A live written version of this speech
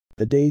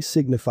The day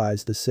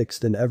signifies the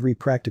sixth in every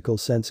practical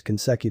sense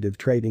consecutive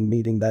trading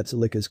meeting that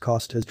Zilliqa's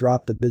cost has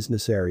dropped the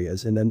business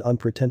areas in an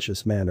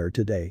unpretentious manner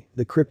today.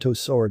 The crypto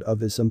sort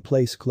of is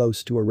someplace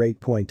close to a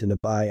rate point in a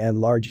by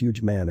and large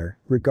huge manner.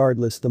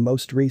 Regardless, the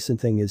most recent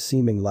thing is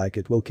seeming like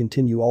it will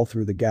continue all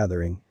through the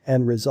gathering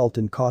and result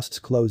in costs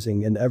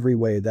closing in every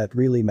way that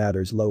really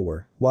matters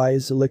lower. Why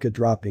is Zilliqa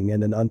dropping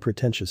in an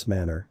unpretentious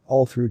manner?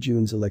 All through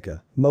June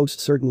Zilliqa most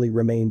certainly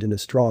remained in a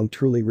strong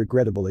truly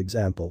regrettable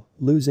example,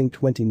 losing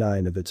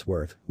 29 of its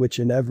worth, which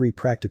in every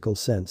practical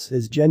sense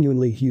is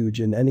genuinely huge.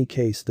 In any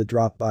case, the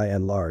drop by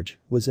and large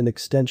was an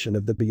extension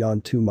of the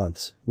beyond 2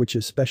 months, which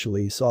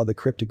especially saw the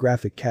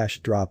cryptographic cash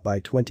drop by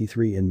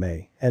 23 in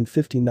May and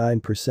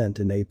 59%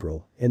 in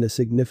April. In a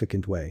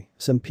significant way,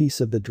 some piece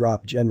of the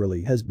drop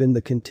generally has been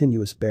the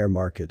continuous bear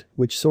market,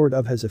 which sort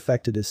of has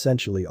affected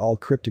essentially all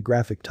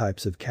cryptographic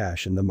types of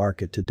cash in the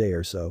market today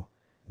or so.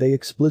 They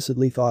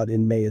explicitly thought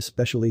in May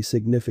especially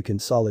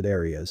significant solid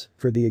areas,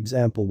 for the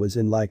example was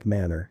in like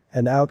manner,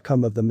 an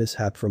outcome of the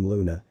mishap from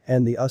Luna,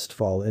 and the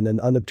fall in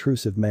an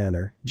unobtrusive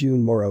manner.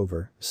 June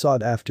moreover,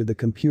 sought after the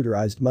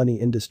computerized money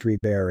industry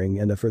bearing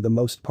in a for the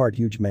most part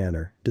huge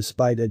manner.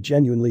 Despite a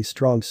genuinely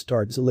strong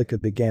start,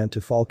 Zilliqa began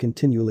to fall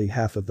continually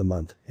half of the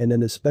month, in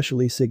an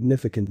especially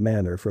significant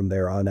manner from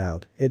there on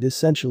out. It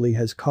essentially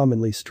has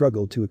commonly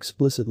struggled to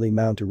explicitly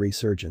mount a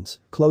resurgence,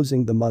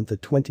 closing the month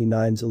at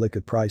 29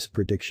 Zilliqa price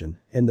prediction.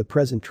 In the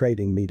present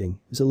trading meeting,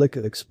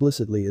 Zilliqa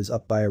explicitly is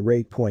up by a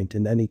rate point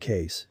in any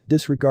case,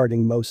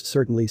 disregarding most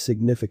certainly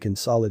significant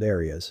solid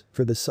areas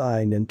for the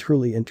sign and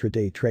truly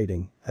intraday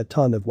trading. A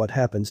ton of what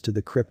happens to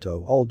the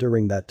crypto all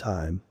during that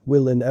time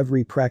will in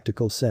every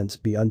practical sense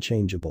be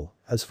unchangeable,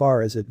 as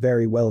far as it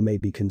very well may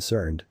be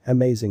concerned.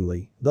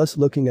 Amazingly, thus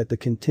looking at the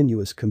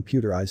continuous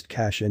computerized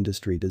cash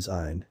industry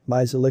design,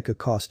 my Zilliqa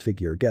cost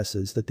figure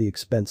guesses that the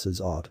expenses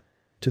ought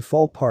to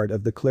fall. Part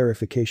of the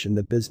clarification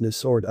the business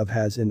sort of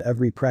has in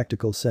every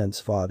practical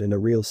sense fought in a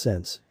real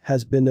sense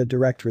has been a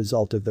direct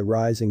result of the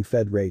rising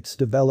Fed rates,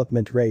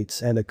 development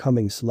rates and a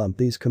coming slump.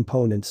 These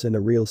components in a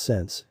real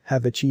sense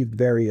have achieved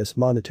various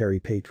monetary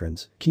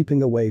patrons,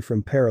 keeping away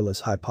from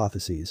perilous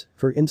hypotheses.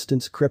 For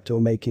instance, crypto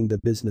making the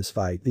business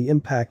fight. The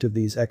impact of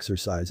these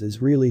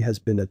exercises really has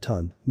been a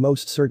ton,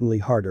 most certainly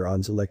harder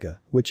on Zilliqa,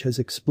 which has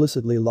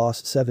explicitly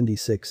lost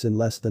 76 in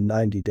less than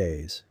 90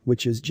 days,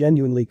 which is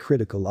genuinely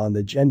critical. On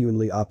the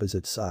genuinely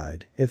opposite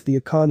side, if the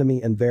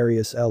economy and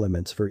various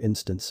elements, for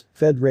instance,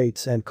 Fed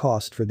rates and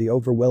cost for the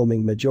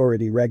overwhelming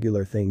majority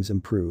regular things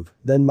improve,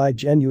 then my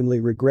genuinely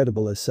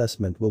regrettable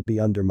assessment will be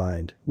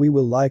undermined. We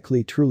will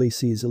likely truly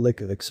see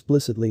Zilliqa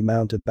explicitly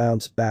mount a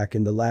bounce back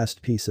in the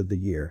last piece of the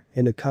year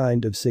in a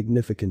kind of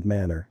significant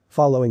manner.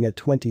 Following a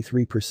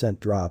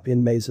 23% drop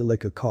in May,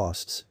 Zilliqa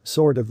costs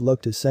sort of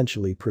looked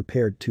essentially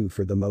prepared to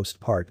for the most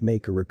part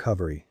make a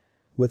recovery,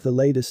 with the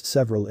latest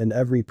several in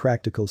every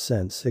practical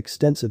sense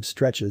extensive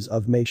stretches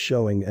of May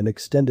showing an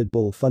extended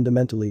bull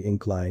fundamentally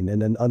incline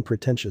in an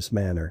unpretentious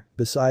manner.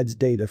 Besides,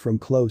 data from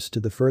close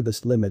to the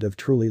furthest limit of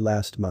truly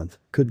last month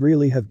could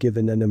really have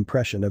given an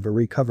impression of a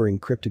recovering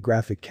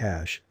cryptographic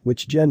cash,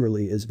 which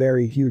generally is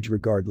very huge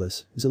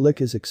regardless.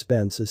 Zilliqa's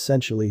expense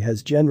essentially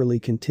has generally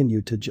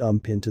continued to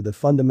jump into the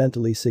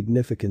fundamentally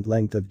significant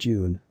length of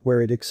June,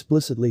 where it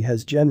explicitly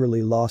has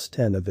generally lost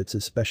 10 of its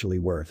especially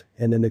worth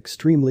in an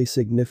extremely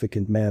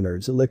significant manner.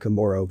 Zilliqa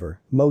moreover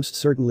most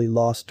certainly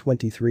lost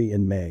 23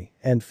 in May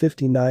and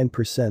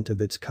 59%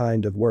 of its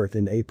kind of worth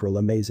in April.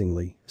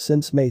 Amazingly,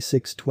 since May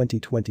 6,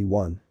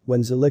 2021,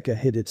 when Zilliqa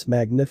hit its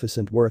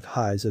magnificent worth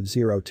highs of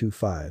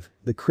 0.25,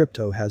 the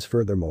crypto has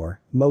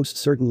furthermore most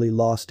certainly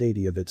lost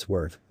 80 of its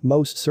worth,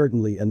 most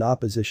certainly in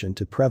opposition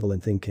to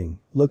prevalent thinking.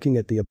 Looking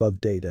at the above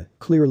data,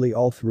 clearly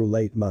all through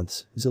late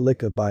months,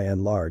 Zilliqa by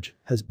and large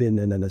has been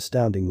in an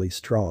astoundingly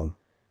strong,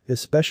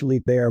 especially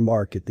bear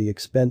market. The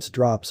expense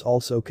drops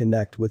also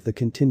connect with the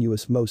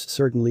continuous most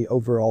certainly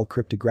overall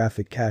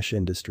cryptographic cash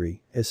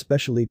industry,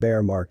 especially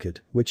bear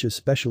market, which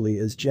especially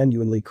is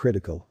genuinely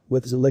critical,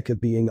 with Zilliqa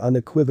being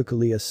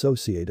unequivocally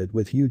associated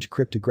with huge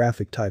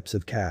cryptographic types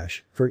of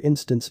cash. For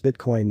instance,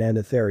 Bitcoin and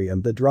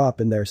Ethereum. The drop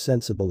in their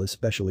sensible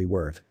especially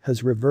worth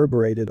has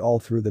reverberated all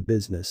through the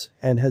business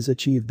and has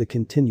achieved the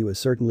continuous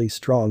certainly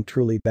strong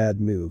truly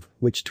bad move,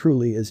 which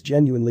truly is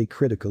genuinely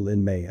critical.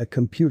 In May, a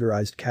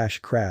computerized cash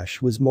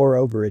crash was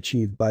moreover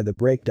achieved by the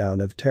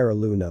breakdown of Terra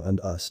Luna and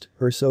UST,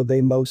 or so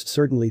they most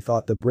certainly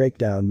thought. The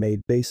breakdown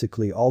made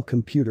basically all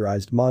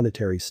computerized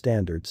monetary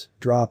standards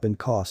drop in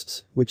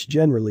costs, which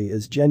generally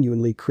is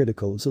genuinely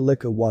critical.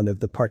 Zilliqa, one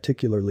of the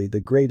particularly the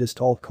greatest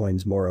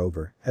altcoins,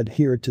 moreover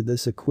adhered to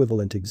this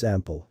equivalent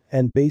example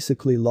and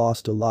basically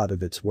lost a lot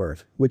of its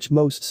worth, which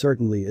most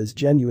certainly is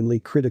genuinely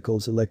critical.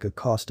 Zilliqa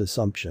cost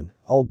assumption,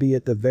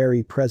 albeit the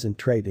very present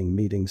trading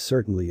meeting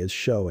certainly is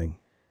showing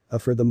a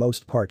for the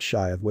most part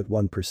shy of what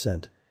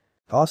 1%.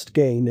 Cost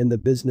gain in the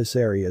business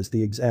areas.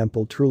 The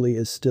example truly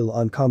is still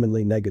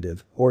uncommonly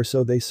negative, or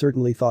so they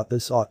certainly thought.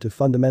 This ought to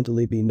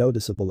fundamentally be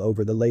noticeable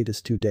over the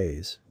latest 2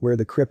 days, where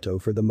the crypto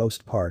for the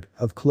most part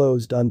have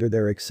closed under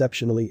their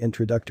exceptionally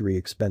introductory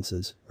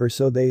expenses, or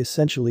so they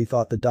essentially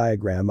thought. The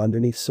diagram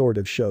underneath sort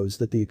of shows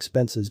that the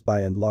expenses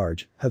by and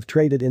large have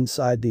traded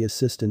inside the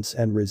assistance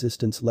and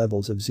resistance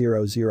levels of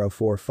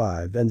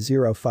 0045 and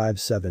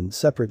 057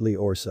 separately,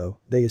 or so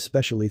they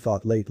especially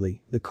thought.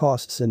 Lately, the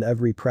costs in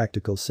every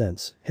practical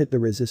sense hit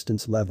the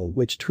resistance level,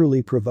 which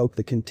truly provoked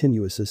the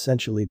continuous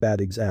essentially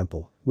bad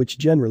example, which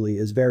generally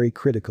is very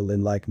critical.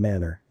 In like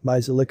manner, my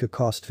Zilliqa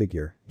cost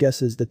figure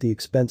guesses that the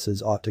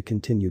expenses ought to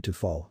continue to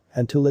fall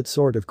until it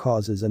sort of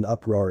causes an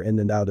uproar in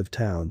and out of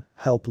town.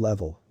 Help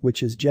level,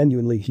 which is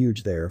genuinely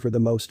huge there for the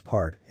most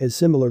part, is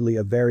similarly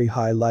a very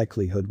high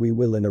likelihood we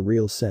will in a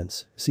real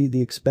sense see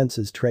the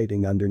expenses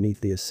trading underneath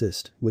the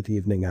assist with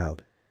evening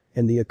out.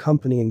 In the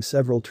accompanying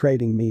several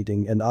trading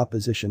meeting in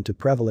opposition to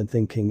prevalent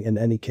thinking. In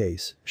any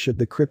case, should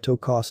the crypto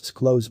costs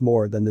close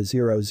more than the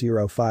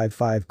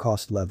 0055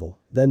 cost level,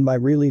 then my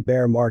really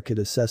bear market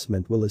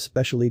assessment will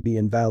especially be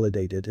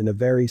invalidated in a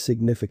very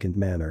significant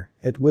manner.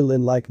 It will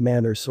in like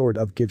manner sort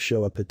of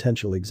show a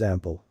potential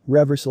example.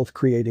 Reversal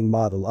creating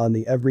model on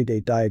the everyday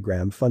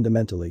diagram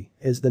fundamentally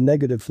is the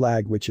negative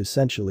flag, which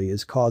essentially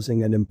is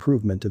causing an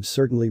improvement of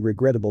certainly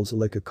regrettable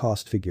Zilliqa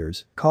cost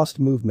figures. Cost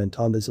movement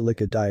on the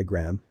Zilliqa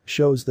diagram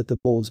shows that the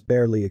bulls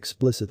barely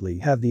explicitly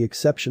have the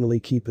exceptionally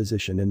key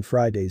position in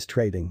Friday's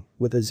trading,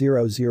 with a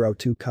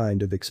 002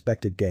 kind of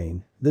expected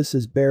gain. This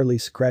is barely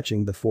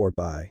scratching the 4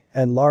 by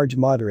and large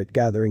moderate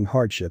gathering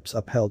hardships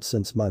upheld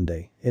since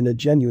Monday. In a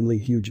genuinely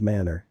huge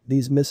manner,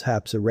 these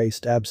mishaps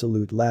erased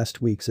absolute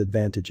last week's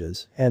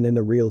advantages and in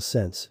a real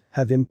sense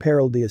have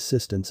imperiled the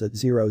assistance at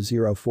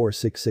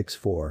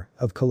 004664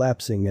 of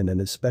collapsing in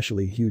an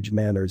especially huge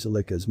manner.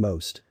 Zilliqa's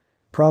most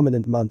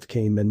prominent month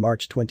came in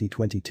March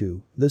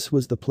 2022. This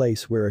was the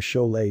place where a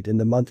show late in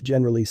the month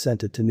generally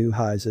sent it to new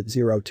highs at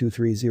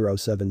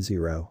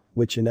 023070,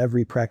 which in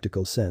every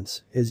practical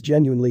sense is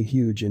genuinely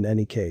huge. In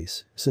any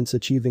case, since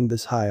achieving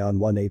this high on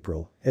 1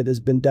 April, it has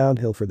been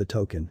downhill for the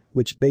token,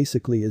 which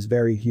basically is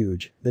very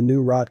huge. The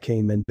new rot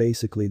came in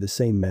basically the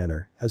same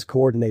manner as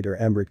coordinator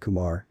Amrit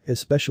Kumar,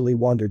 especially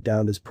wandered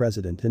down as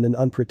president in an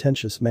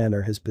unpretentious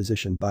manner. His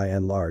position by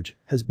and large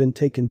has been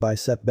taken by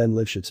Sep Ben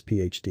Lifshitz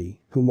PhD,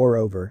 who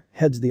moreover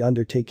heads the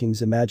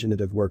undertaking's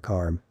imaginative work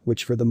arm,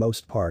 which for the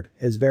most part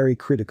is very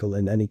critical.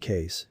 In any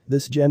case,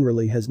 this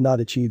generally has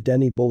not achieved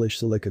any bullish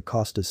Zilliqa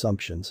cost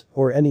assumptions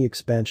or any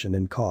expansion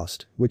in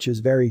cost, which is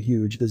very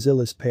huge. The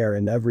Zillis pair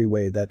in every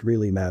way that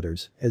really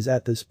matters is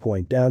at this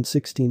point down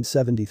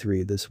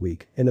 1673 this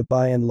week. In a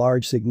by and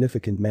large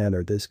significant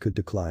manner this could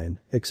decline,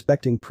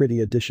 expecting pretty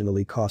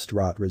additionally cost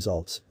rot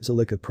results.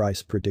 Zilliqa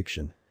price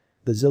prediction.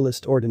 The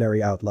Zillist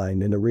ordinary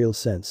outline in a real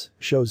sense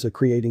shows a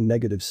creating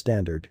negative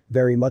standard,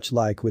 very much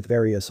like with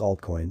various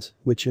altcoins,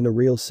 which in a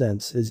real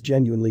sense is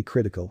genuinely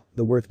critical.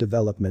 The worth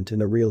development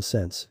in a real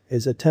sense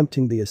is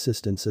attempting the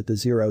assistance at the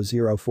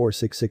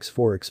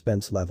 004664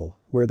 expense level,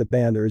 where the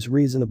banner's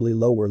reasonably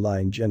lower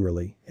line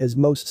generally is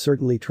most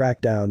certainly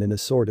tracked down in a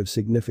sort of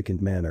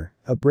significant manner.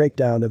 A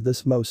breakdown of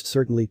this most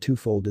certainly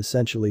twofold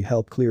essentially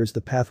help clears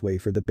the pathway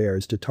for the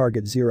bears to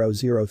target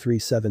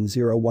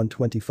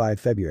 00370125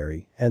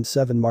 February and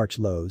 7 March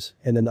lows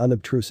in an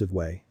unobtrusive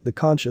way. The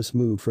conscious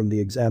move from the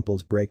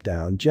examples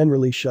breakdown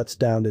generally shuts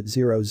down at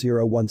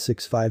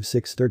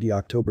 00165630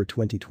 October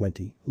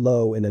 2020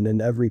 low in an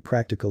in every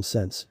practical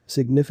sense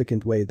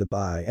significant way. The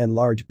by and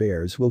large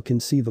bears will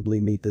conceivably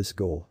meet this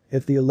goal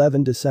if the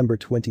 11 December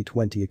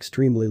 2020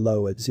 extremely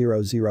low at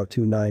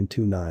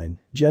 002929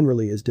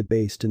 generally is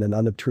debased in an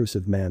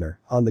unobtrusive manner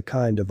on the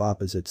kind of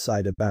opposite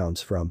side of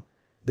bounce from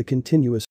the continuous